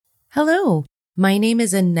Hello, my name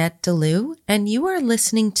is Annette Deleu, and you are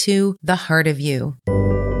listening to The Heart of You.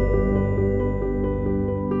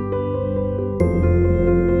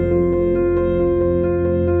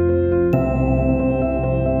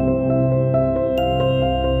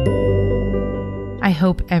 I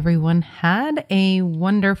hope everyone had a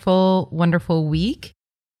wonderful, wonderful week.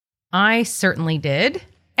 I certainly did,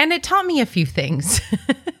 and it taught me a few things,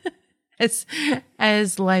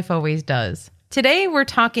 as life always does. Today, we're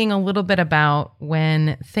talking a little bit about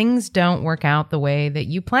when things don't work out the way that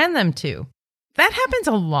you plan them to. That happens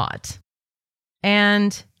a lot.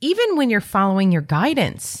 And even when you're following your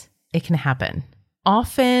guidance, it can happen.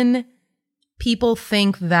 Often, people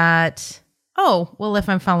think that, oh, well, if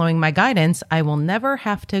I'm following my guidance, I will never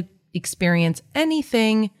have to experience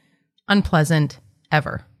anything unpleasant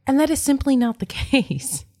ever. And that is simply not the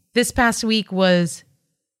case. This past week was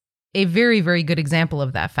a very, very good example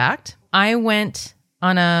of that fact. I went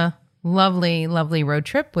on a lovely, lovely road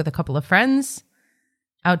trip with a couple of friends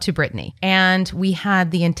out to Brittany. And we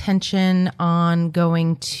had the intention on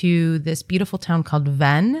going to this beautiful town called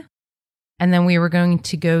Vennes. And then we were going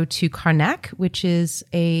to go to Carnac, which is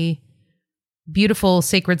a beautiful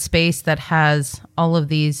sacred space that has all of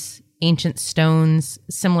these ancient stones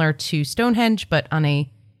similar to Stonehenge, but on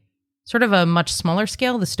a sort of a much smaller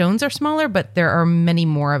scale. The stones are smaller, but there are many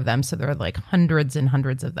more of them. So there are like hundreds and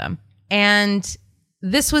hundreds of them. And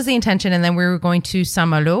this was the intention. And then we were going to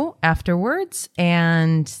Saint-Malo afterwards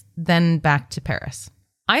and then back to Paris.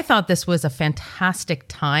 I thought this was a fantastic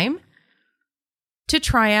time to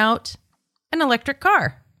try out an electric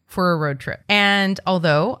car for a road trip. And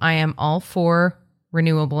although I am all for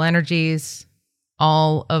renewable energies,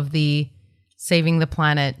 all of the saving the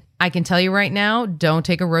planet, I can tell you right now, don't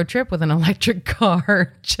take a road trip with an electric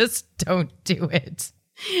car. Just don't do it.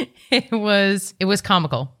 It was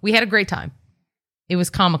comical. We had a great time. It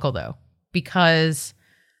was comical though, because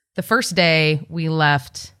the first day we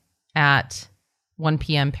left at 1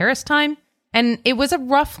 p.m. Paris time, and it was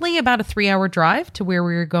roughly about a 3-hour drive to where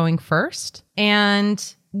we were going first.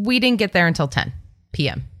 And we didn't get there until 10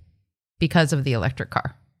 p.m. because of the electric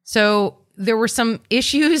car. So there were some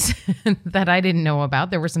issues that I didn't know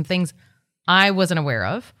about. There were some things I wasn't aware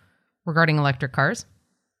of regarding electric cars.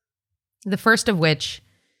 The first of which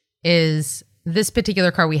is this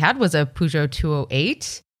particular car we had was a Peugeot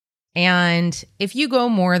 208. And if you go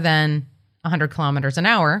more than 100 kilometers an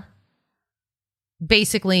hour,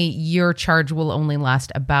 basically your charge will only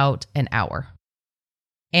last about an hour.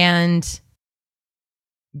 And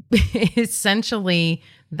essentially,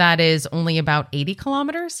 that is only about 80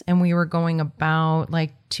 kilometers. And we were going about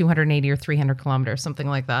like 280 or 300 kilometers, something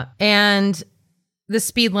like that. And the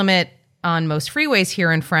speed limit on most freeways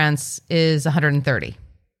here in France is 130.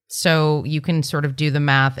 So you can sort of do the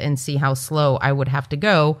math and see how slow I would have to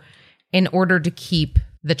go in order to keep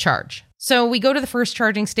the charge. So we go to the first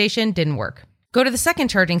charging station, didn't work. Go to the second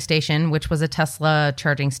charging station, which was a Tesla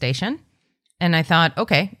charging station. And I thought,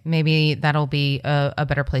 okay, maybe that'll be a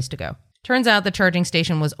better place to go. Turns out the charging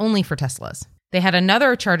station was only for Teslas. They had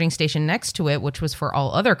another charging station next to it, which was for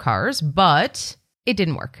all other cars, but it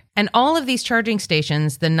didn't work. And all of these charging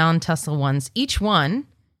stations, the non-Tesla ones, each one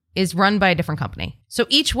is run by a different company. So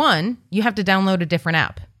each one, you have to download a different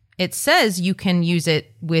app. It says you can use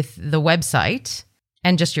it with the website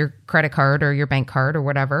and just your credit card or your bank card or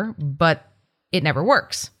whatever, but it never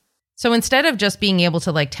works. So instead of just being able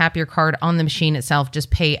to like tap your card on the machine itself,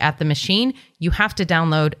 just pay at the machine, you have to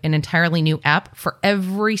download an entirely new app for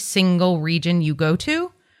every single region you go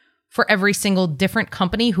to, for every single different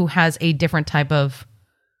company who has a different type of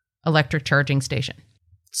electric charging station.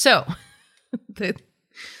 So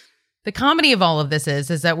the comedy of all of this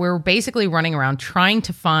is that we're basically running around trying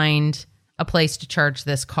to find a place to charge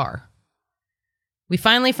this car. We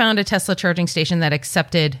finally found a Tesla charging station that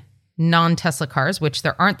accepted non-Tesla cars, which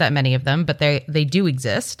there aren't that many of them, but they do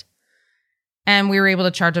exist. And we were able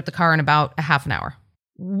to charge up the car in about a half an hour.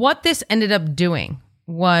 What this ended up doing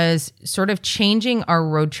was sort of changing our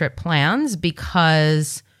road trip plans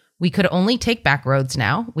because we could only take back roads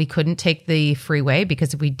now. We couldn't take the freeway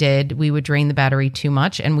because if we did, we would drain the battery too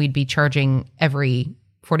much and we'd be charging every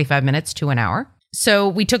 45 minutes to an hour. So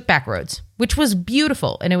we took back roads, which was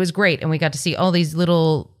beautiful and it was great. And we got to see all these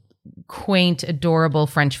little quaint, adorable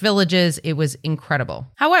French villages. It was incredible.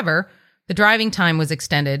 However, the driving time was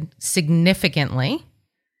extended significantly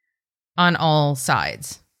on all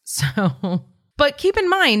sides. So, but keep in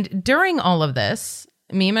mind, during all of this,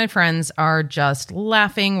 me and my friends are just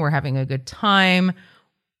laughing. We're having a good time.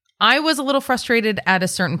 I was a little frustrated at a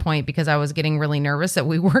certain point because I was getting really nervous that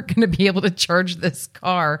we weren't going to be able to charge this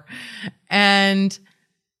car. And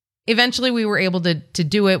Eventually, we were able to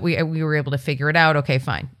do it. We were able to figure it out. Okay,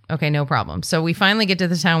 fine. Okay, no problem. So we finally get to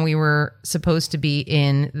the town we were supposed to be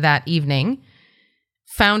in that evening.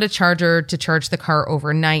 Found a charger to charge the car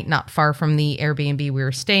overnight, not far from the Airbnb we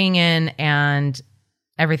were staying in, and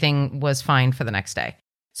everything was fine for the next day.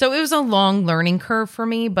 So it was a long learning curve for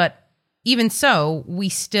me, but even so, we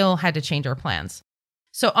still had to change our plans.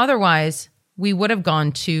 So otherwise, we would have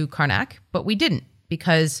gone to Karnak, but we didn't,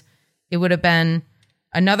 because it would have been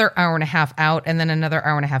another hour and a half out and then another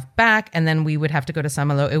hour and a half back, and then we would have to go to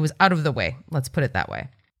Saint-Malo. It was out of the way. Let's put it that way.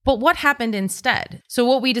 But what happened instead? So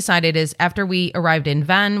what we decided is after we arrived in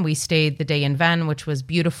Vannes, we stayed the day in Vannes, which was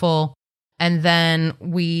beautiful. And then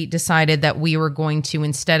we decided that we were going to,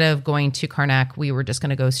 instead of going to Karnak, we were just going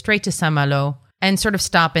to go straight to Saint-Malo and sort of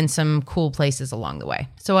stop in some cool places along the way.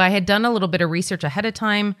 So I had done a little bit of research ahead of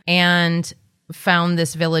time and found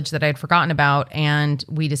this village that I had forgotten about, and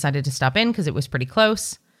we decided to stop in because it was pretty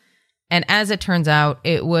close. And as it turns out,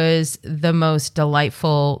 it was the most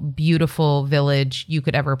delightful, beautiful village you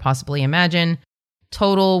could ever possibly imagine.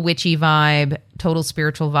 Total witchy vibe, total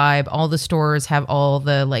spiritual vibe. All the stores have all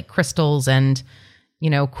the like crystals and,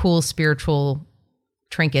 cool spiritual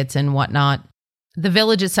trinkets and whatnot. The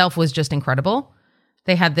village itself was just incredible.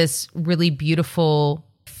 They had this really beautiful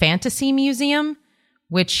fantasy museum,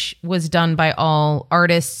 which was done by all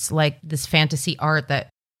artists, like this fantasy art that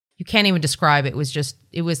you can't even describe. It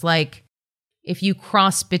was like if you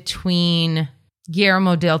cross between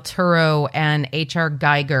Guillermo del Toro and H.R.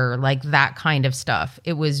 Geiger, like that kind of stuff.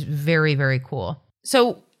 It was very, very cool.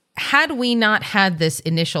 So had we not had this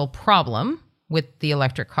initial problem with the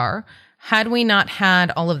electric car, had we not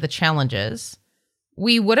had all of the challenges,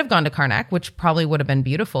 we would have gone to Karnak, which probably would have been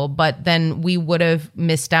beautiful, but then we would have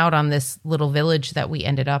missed out on this little village that we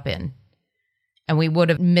ended up in. And we would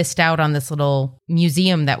have missed out on this little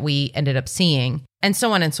museum that we ended up seeing, and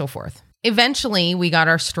so on and so forth. Eventually, we got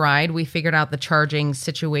our stride. We figured out the charging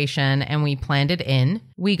situation and we planned it in.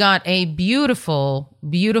 We got a beautiful,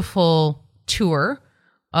 beautiful tour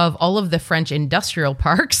of all of the French industrial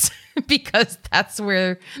parks because that's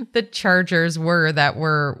where the chargers were that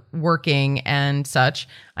were working and such.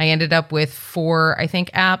 I ended up with 4, I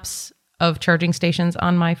think, apps of charging stations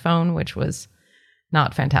on my phone, which was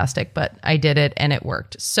not fantastic, but I did it and it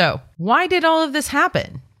worked. So why did all of this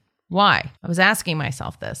happen? Why? I was asking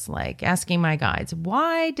myself this, like asking my guides,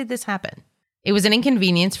 why did this happen? It was an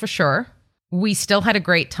inconvenience for sure. We still had a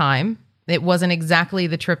great time. It wasn't exactly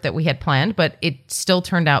the trip that we had planned, but it still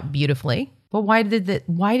turned out beautifully. But why did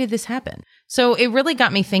this happen? So it really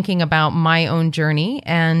got me thinking about my own journey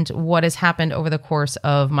and what has happened over the course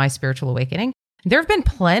of my spiritual awakening. There have been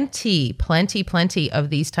plenty of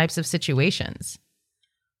these types of situations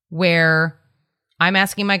where I'm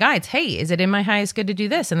asking my guides, hey, is it in my highest good to do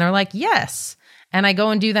this? And they're like, yes. And I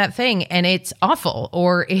go and do that thing and it's awful,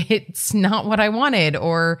 or it's not what I wanted,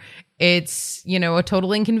 or it's, a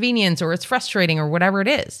total inconvenience, or it's frustrating, or whatever it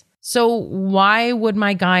is. So why would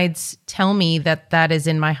my guides tell me that that is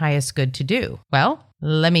in my highest good to do? Well,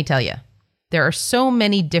 let me tell you, there are so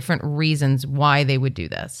many different reasons why they would do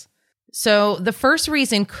this. So the first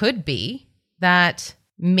reason could be that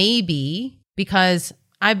maybe because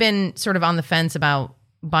I've been sort of on the fence about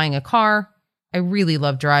buying a car. I really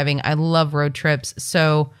love driving. I love road trips.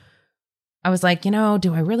 So I was like, do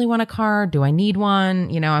I really want a car? Do I need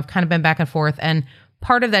one? I've kind of been back and forth. And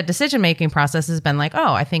part of that decision-making process has been like,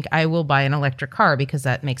 oh, I think I will buy an electric car because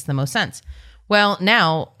that makes the most sense. Well,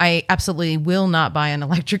 now I absolutely will not buy an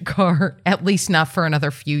electric car, at least not for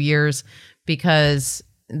another few years, because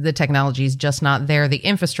the technology is just not there. The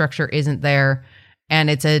infrastructure isn't there. And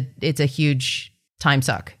it's a huge time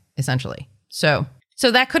suck, essentially. So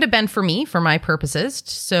that could have been for me, for my purposes,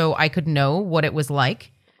 so I could know what it was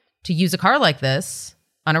like to use a car like this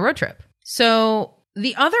on a road trip. So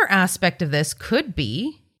the other aspect of this could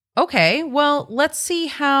be, okay, well, let's see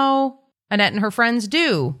how Annette and her friends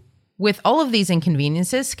do with all of these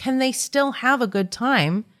inconveniences. Can they still have a good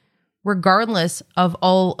time regardless of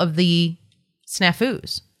all of the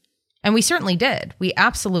snafus? And we certainly did. We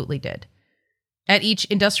absolutely did. At each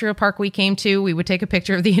industrial park we came to, we would take a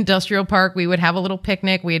picture of the industrial park. We would have a little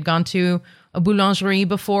picnic. We had gone to a boulangerie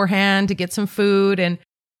beforehand to get some food.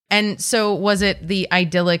 And so was it the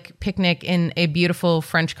idyllic picnic in a beautiful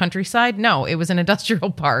French countryside? No, it was an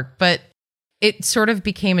industrial park, but it sort of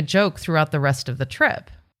became a joke throughout the rest of the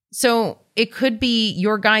trip. So it could be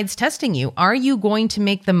your guides testing you. Are you going to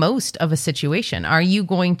make the most of a situation? Are you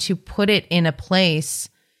going to put it in a place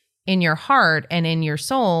in your heart and in your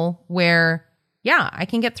soul where, yeah, I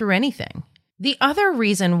can get through anything? The other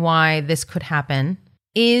reason why this could happen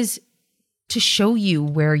is to show you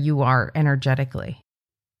where you are energetically.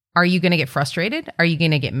 Are you going to get frustrated? Are you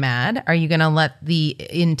going to get mad? Are you going to let the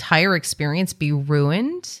entire experience be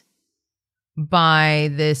ruined by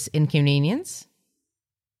this inconvenience?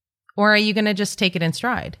 Or are you going to just take it in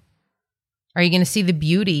stride? Are you going to see the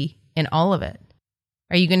beauty in all of it?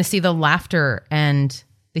 Are you going to see the laughter and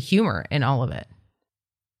the humor in all of it?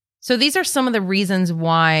 So these are some of the reasons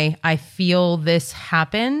why I feel this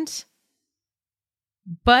happened.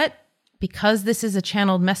 But because this is a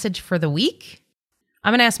channeled message for the week,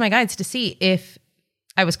 I'm going to ask my guides to see if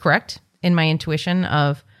I was correct in my intuition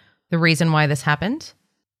of the reason why this happened,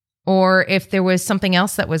 or if there was something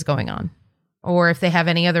else that was going on, or if they have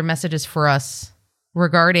any other messages for us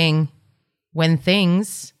regarding when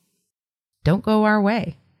things don't go our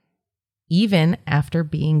way, even after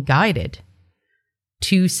being guided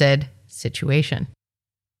to said situation.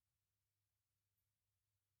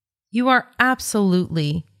 You are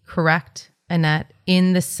absolutely correct, Annette,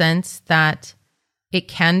 in the sense that it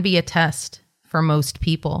can be a test for most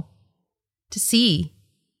people to see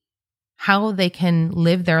how they can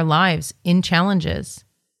live their lives in challenges.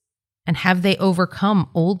 And have they overcome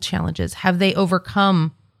old challenges? Have they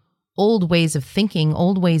overcome old ways of thinking,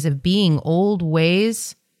 old ways of being, old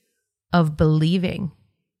ways of believing?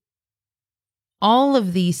 All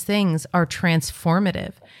of these things are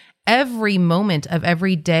transformative. Every moment of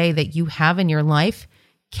every day that you have in your life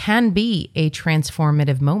can be a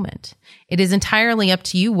transformative moment. It is entirely up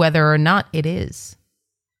to you whether or not it is.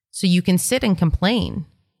 So you can sit and complain,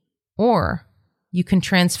 or you can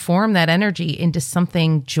transform that energy into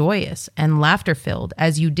something joyous and laughter-filled,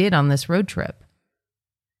 as you did on this road trip.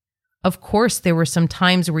 Of course, there were some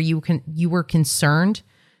times where you were concerned,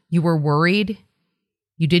 you were worried,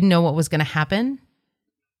 you didn't know what was going to happen,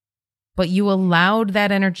 but you allowed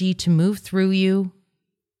that energy to move through you,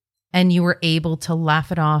 and you were able to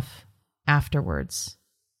laugh it off afterwards.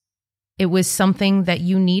 It was something that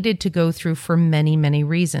you needed to go through for many, many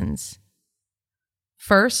reasons.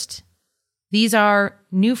 First, these are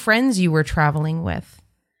new friends you were traveling with.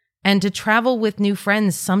 And to travel with new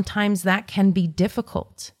friends, sometimes that can be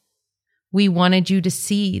difficult. We wanted you to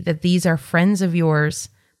see that these are friends of yours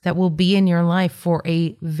that will be in your life for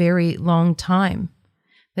a very long time,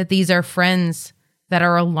 that these are friends that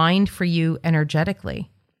are aligned for you energetically.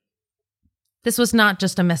 This was not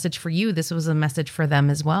just a message for you, this was a message for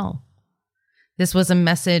them as well. This was a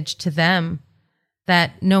message to them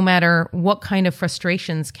that no matter what kind of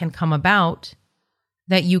frustrations can come about,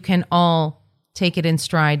 that you can all take it in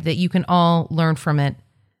stride, that you can all learn from it,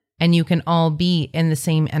 and you can all be in the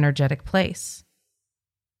same energetic place.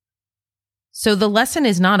 So the lesson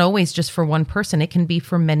is not always just for one person, it can be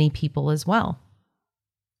for many people as well.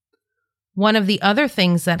 One of the other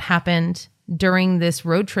things that happened during this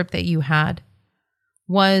road trip that you had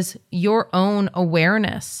was your own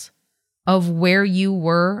awareness of where you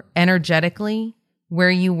were energetically, where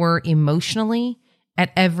you were emotionally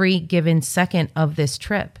at every given second of this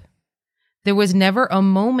trip. There was never a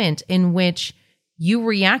moment in which you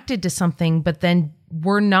reacted to something, but then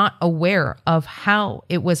were not aware of how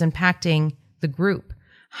it was impacting the group,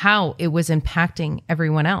 how it was impacting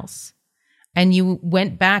everyone else. And you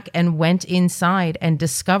went back and went inside and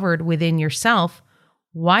discovered within yourself,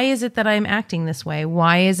 why is it that I'm acting this way?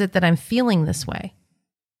 Why is it that I'm feeling this way?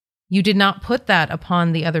 You did not put that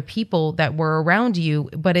upon the other people that were around you,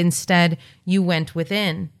 but instead you went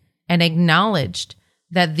within and acknowledged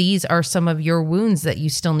that these are some of your wounds that you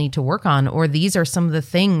still need to work on, or these are some of the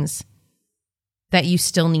things that you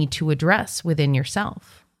still need to address within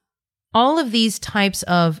yourself. All of these types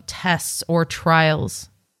of tests or trials,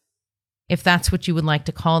 if that's what you would like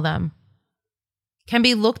to call them, can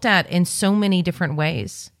be looked at in so many different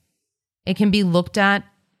ways. It can be looked at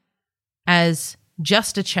as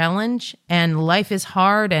just a challenge and life is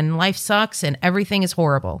hard and life sucks and everything is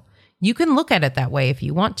horrible. You can look at it that way if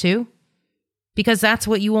you want to, because that's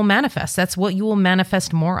what you will manifest. That's what you will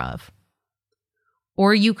manifest more of.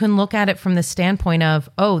 Or you can look at it from the standpoint of,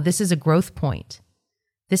 oh, this is a growth point.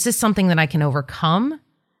 This is something that I can overcome,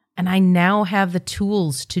 and I now have the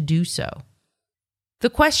tools to do so. The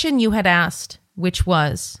question you had asked, which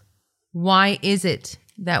was, why is it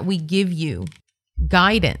that we give you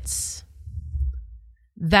guidance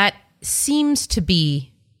that seems to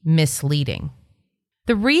be misleading?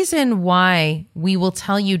 The reason why we will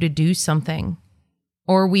tell you to do something,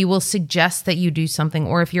 or we will suggest that you do something,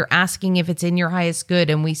 or if you're asking if it's in your highest good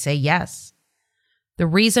and we say yes, the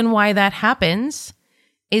reason why that happens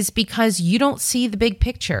is because you don't see the big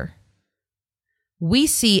picture. We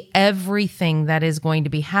see everything that is going to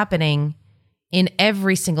be happening in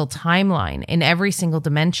every single timeline, in every single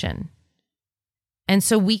dimension. And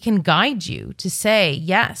so we can guide you to say,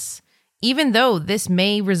 yes, even though this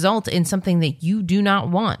may result in something that you do not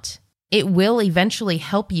want, it will eventually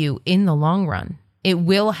help you in the long run. It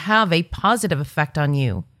will have a positive effect on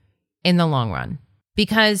you in the long run,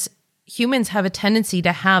 because humans have a tendency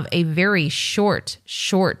to have a very short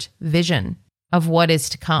vision of what is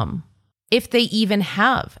to come, if they even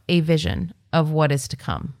have a vision of what is to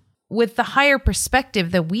come. With the higher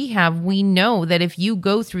perspective that we have, we know that if you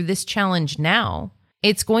go through this challenge now,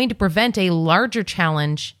 it's going to prevent a larger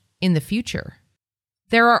challenge in the future.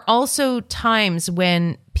 There are also times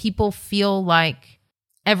when people feel like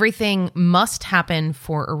everything must happen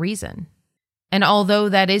for a reason. And although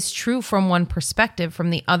that is true from one perspective, from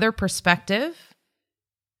the other perspective,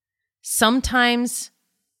 sometimes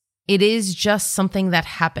it is just something that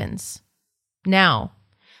happens. Now,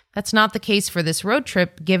 that's not the case for this road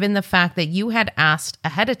trip, given the fact that you had asked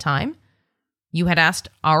ahead of time. You had asked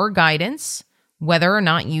our guidance whether or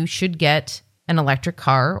not you should get an electric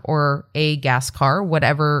car or a gas car,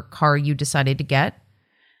 whatever car you decided to get.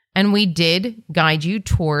 And we did guide you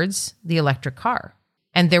towards the electric car.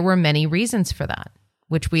 And there were many reasons for that,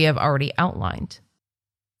 which we have already outlined.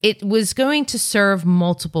 It was going to serve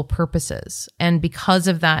multiple purposes. And because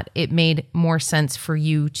of that, it made more sense for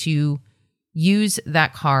you to use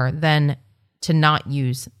that car than to not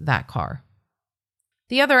use that car.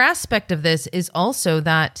 The other aspect of this is also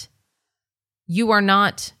that you are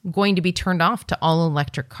not going to be turned off to all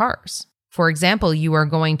electric cars. For example, you are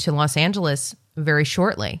going to Los Angeles very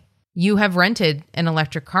shortly. You have rented an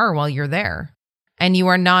electric car while you're there, and you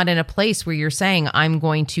are not in a place where you're saying, I'm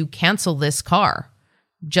going to cancel this car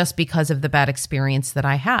just because of the bad experience that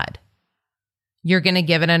I had. You're going to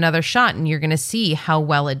give it another shot, and you're going to see how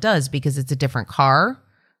well it does, because it's a different car,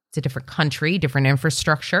 it's a different country, different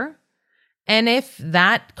infrastructure. And if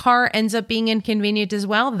that car ends up being inconvenient as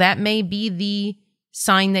well, that may be the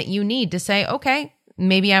sign that you need to say, okay,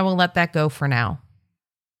 maybe I will let that go for now.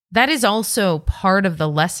 That is also part of the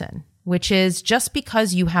lesson, which is just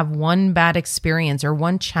because you have one bad experience or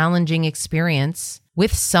one challenging experience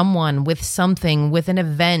with someone, with something, with an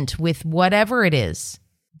event, with whatever it is,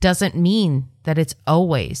 doesn't mean that it's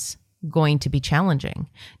always going to be challenging.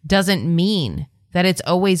 Doesn't mean that it's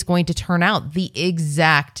always going to turn out the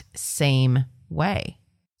exact same way.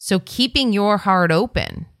 So keeping your heart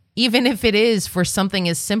open, even if it is for something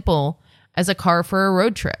as simple as a car for a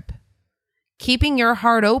road trip, keeping your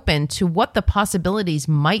heart open to what the possibilities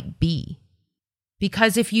might be.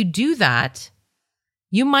 Because if you do that,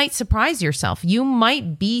 you might surprise yourself. You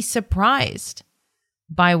might be surprised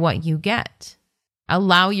by what you get.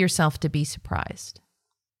 Allow yourself to be surprised.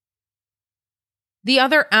 The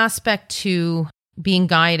other aspect to being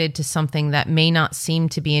guided to something that may not seem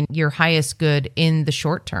to be in your highest good in the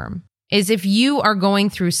short term is if you are going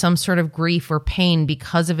through some sort of grief or pain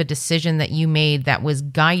because of a decision that you made that was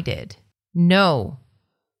guided, know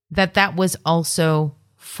that that was also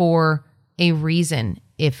for a reason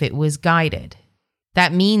if it was guided.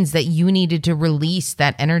 That means that you needed to release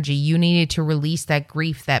that energy. You needed to release that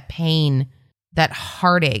grief, that pain, that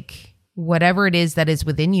heartache, whatever it is that is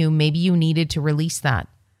within you. Maybe you needed to release that.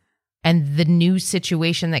 And the new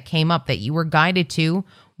situation that came up that you were guided to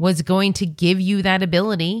was going to give you that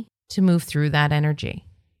ability to move through that energy.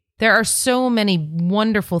 There are so many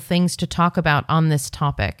wonderful things to talk about on this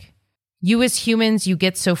topic. You as humans, you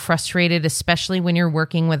get so frustrated, especially when you're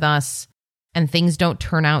working with us and things don't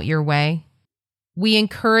turn out your way. We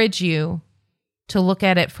encourage you to look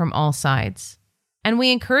at it from all sides. And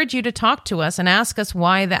we encourage you to talk to us and ask us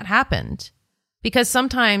why that happened. Because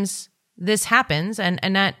sometimes this happens, and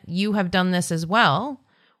Annette, you have done this as well,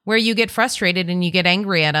 where you get frustrated and you get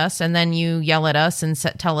angry at us, and then you yell at us and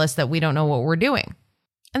tell us that we don't know what we're doing.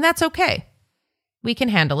 And that's okay. We can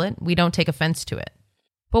handle it. We don't take offense to it.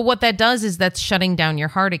 But what that does is that's shutting down your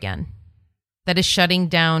heart again. That is shutting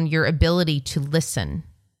down your ability to listen,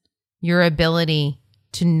 your ability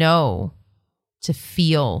to know, to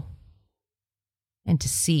feel, and to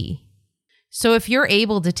see. So if you're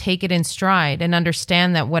able to take it in stride and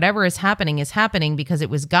understand that whatever is happening because it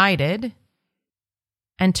was guided,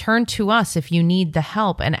 and turn to us if you need the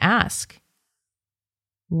help and ask,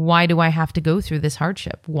 why do I have to go through this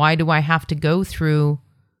hardship? Why do I have to go through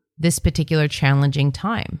this particular challenging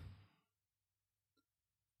time?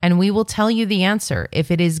 And we will tell you the answer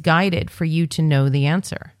if it is guided for you to know the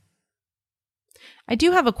answer. I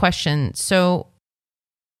do have a question. So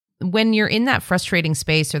when you're in that frustrating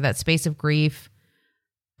space or that space of grief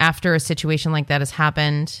after a situation like that has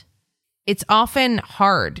happened, it's often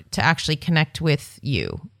hard to actually connect with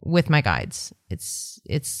you, with my guides.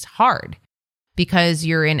 It's hard because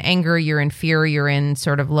you're in anger, you're in fear, you're in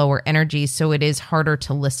sort of lower energy, so it is harder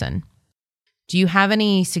to listen. Do you have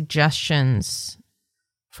any suggestions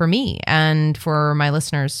for me and for my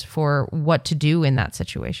listeners for what to do in that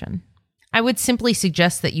situation? I would simply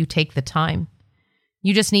suggest that you take the time.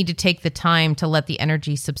 You just need to take the time to let the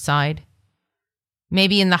energy subside.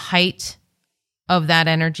 Maybe in the height of that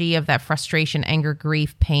energy, of that frustration, anger,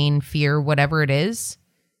 grief, pain, fear, whatever it is,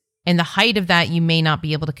 in the height of that, you may not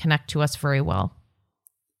be able to connect to us very well.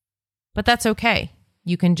 But that's okay.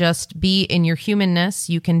 You can just be in your humanness.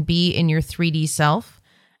 You can be in your 3D self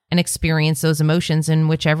and experience those emotions in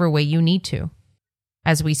whichever way you need to.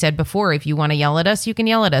 As we said before, if you want to yell at us, you can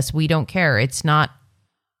yell at us. We don't care. It's not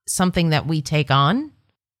something that we take on.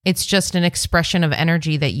 It's just an expression of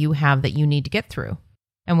energy that you have that you need to get through.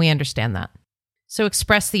 And we understand that. So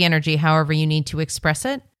express the energy however you need to express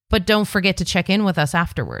it, but don't forget to check in with us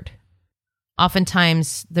afterward.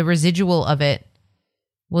 Oftentimes, the residual of it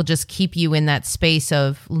will just keep you in that space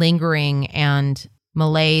of lingering and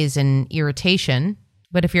malaise and irritation.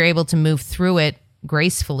 But if you're able to move through it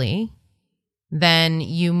gracefully, then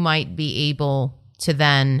you might be able to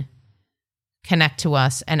then connect to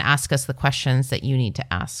us and ask us the questions that you need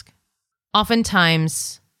to ask.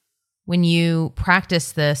 Oftentimes, when you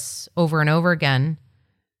practice this over and over again,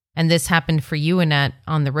 and this happened for you, Annette,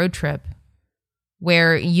 on the road trip,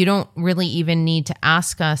 where you don't really even need to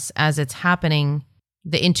ask us as it's happening,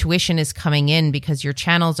 the intuition is coming in because your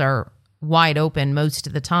channels are wide open most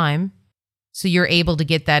of the time. So you're able to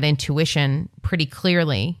get that intuition pretty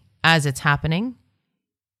clearly as it's happening.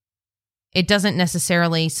 It doesn't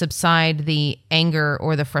necessarily subside the anger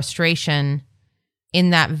or the frustration in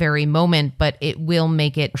that very moment, but it will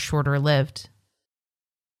make it shorter lived.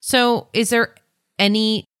 So is there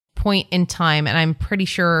any point in time, and I'm pretty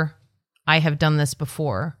sure I have done this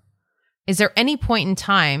before, is there any point in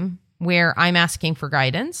time where I'm asking for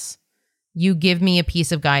guidance? You give me a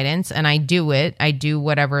piece of guidance and I do it. I do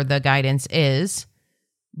whatever the guidance is,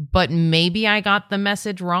 but maybe I got the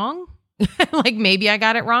message wrong. Like maybe I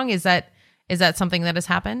got it wrong. Is that something that has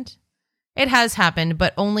happened? It has happened,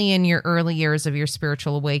 but only in your early years of your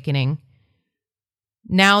spiritual awakening.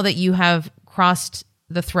 Now that you have crossed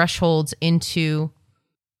the thresholds into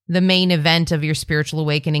the main event of your spiritual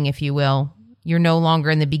awakening, if you will, you're no longer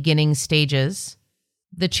in the beginning stages.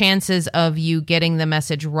 The chances of you getting the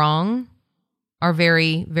message wrong are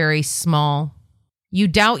very, very small. You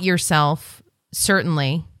doubt yourself,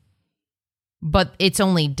 certainly, but it's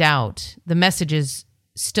only doubt. The message is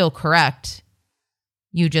still correct.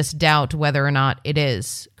 You just doubt whether or not it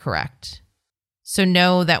is correct. So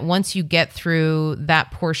know that once you get through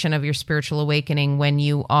that portion of your spiritual awakening, when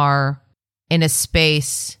you are in a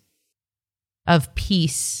space of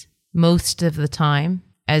peace most of the time,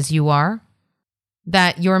 as you are,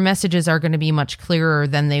 that your messages are going to be much clearer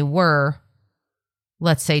than they were,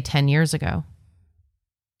 let's say 10 years ago.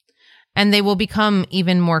 And they will become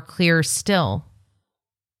even more clear still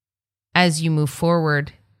as you move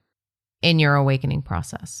forward in your awakening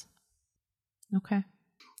process. Okay.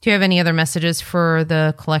 Do you have any other messages for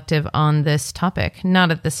the collective on this topic?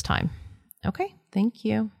 Not at this time. Okay. Thank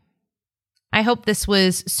you. I hope this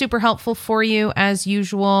was super helpful for you as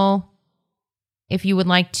usual. If you would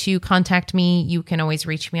like to contact me, you can always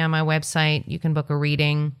reach me on my website. You can book a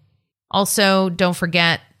reading. Also, don't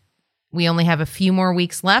forget, we only have a few more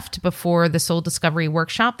weeks left before the Soul Discovery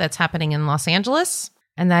Workshop that's happening in Los Angeles.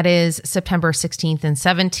 And that is September 16th and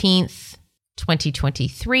 17th,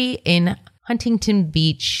 2023 in Huntington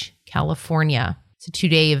Beach, California. It's a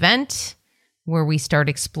 2-day event where we start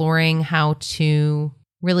exploring how to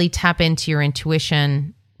really tap into your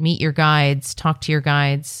intuition, meet your guides, talk to your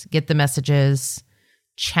guides, get the messages,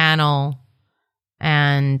 channel,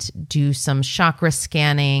 and do some chakra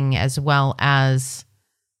scanning, as well as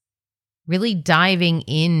really diving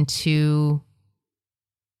into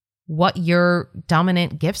what your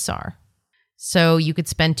dominant gifts are. So you could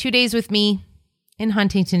spend 2 days with me in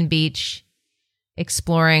Huntington Beach,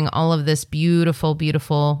 exploring all of this beautiful,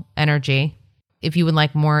 beautiful energy. If you would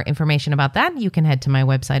like more information about that, you can head to my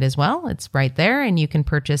website as well. It's right there, and you can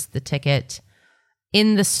purchase the ticket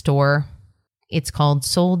in the store. It's called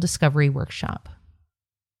Soul Discovery Workshop.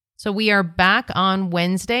 So we are back on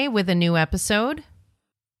Wednesday with a new episode.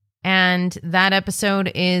 And that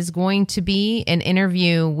episode is going to be an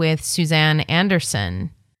interview with Suzanne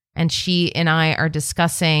Anderson. And she and I are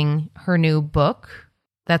discussing her new book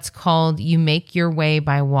that's called You Make Your Way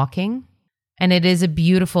by Walking. And it is a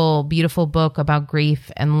beautiful, beautiful book about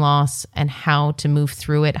grief and loss and how to move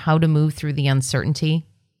through it, how to move through the uncertainty.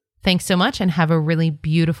 Thanks so much and have a really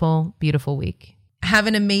beautiful, beautiful week. Have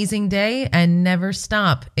an amazing day and never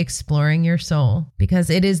stop exploring your soul,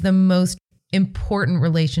 because it is the most important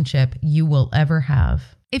relationship you will ever have.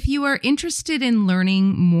 If you are interested in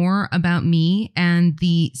learning more about me and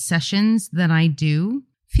the sessions that I do,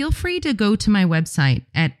 feel free to go to my website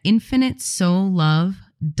at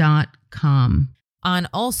infinitesoullove.com. On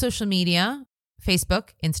all social media,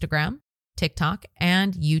 Facebook, Instagram, TikTok,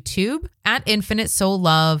 and YouTube at Infinite Soul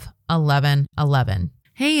Love 1111.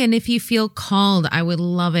 Hey, and if you feel called, I would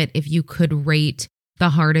love it if you could rate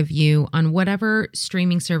The Heart of You on whatever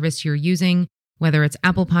streaming service you're using, whether it's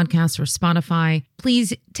Apple Podcasts or Spotify.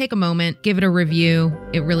 Please take a moment, give it a review.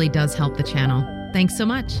 It really does help the channel. Thanks so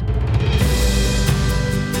much.